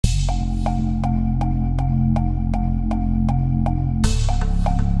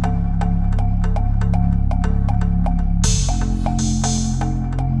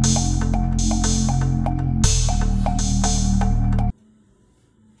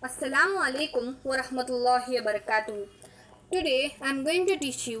Assalamu alaikum wa rahmatullahi wa barakatuh. Today I am going to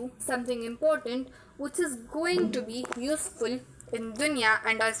teach you something important which is going to be useful in dunya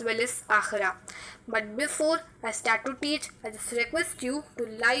and as well as akhirah. But before I start to teach, I just request you to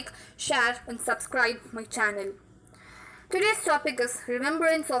like, share and subscribe my channel. Today's topic is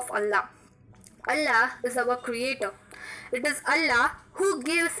remembrance of Allah. Allah is our creator. It is Allah who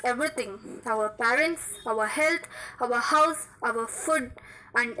gives everything, our parents, our health, our house, our food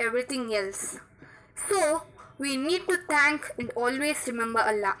and everything else. So we need to thank and always remember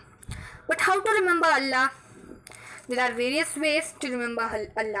Allah. But how to remember Allah? There are various ways to remember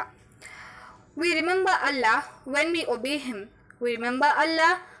Allah. We remember Allah when we obey Him. We remember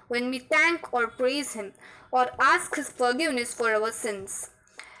Allah when we thank or praise Him or ask His forgiveness for our sins.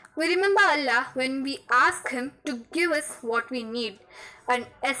 We remember Allah when we ask Him to give us what we need, and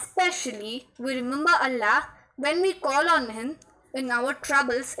especially we remember Allah when we call on Him in our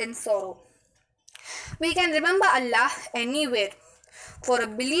troubles and sorrow. We can remember Allah anywhere. For a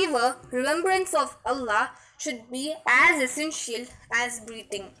believer, remembrance of Allah should be as essential as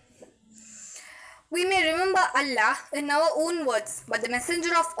breathing. We may remember Allah in our own words, but the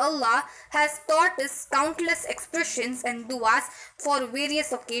Messenger of Allah has taught us countless expressions and du'as for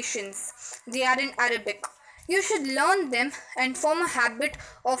various occasions. They are in Arabic. You should learn them and form a habit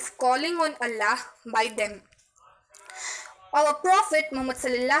of calling on Allah by them. Our Prophet Muhammad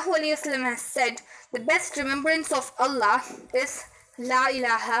has said, the best remembrance of Allah is La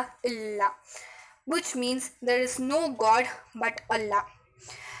ilaha illallah, which means there is no God but Allah.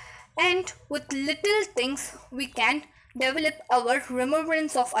 And with little things we can develop our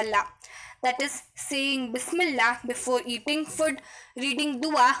remembrance of Allah. That is saying Bismillah before eating food, reading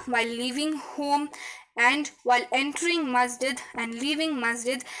dua while leaving home, and while entering masjid and leaving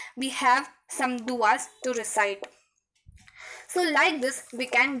masjid we have some duas to recite. So like this we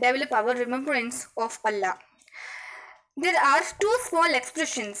can develop our remembrance of Allah. There are two small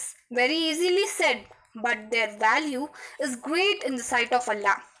expressions, very easily said, but their value is great in the sight of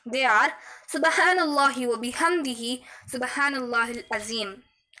Allah. They are Subhanallahi wa bihamdihi Subhanallahil Azim.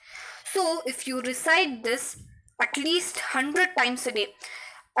 So if you recite this at least 100 times a day,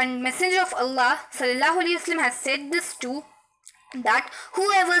 and Messenger of Allah sallallahu alaihi wasallam has said this too, that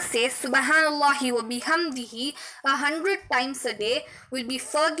whoever says Subhanallahi wa bihamdihi 100 times a day will be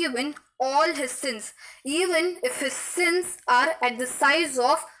forgiven all his sins, even if his sins are at the size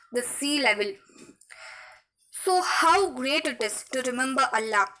of the sea level. So how great it is to remember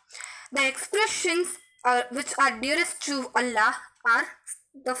Allah. The expressions which are dearest to Allah are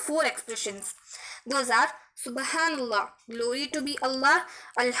the four expressions. Those are Subhanallah, glory to be Allah,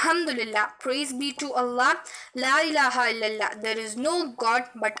 Alhamdulillah, praise be to Allah, La ilaha illallah, there is no God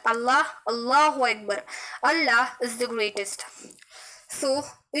but Allah, Allahu Akbar, Allah is the greatest. So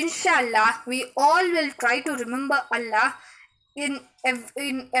inshallah we all will try to remember Allah in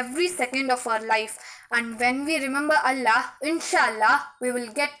every second of our life, and when we remember Allah, inshallah we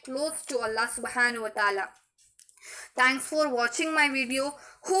will get close to Allah subhanahu wa ta'ala. Thanks for watching my video.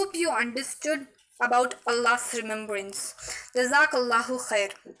 Hope you understood about Allah's remembrance. Jazakallahu khair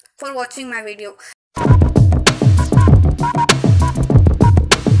for watching my video.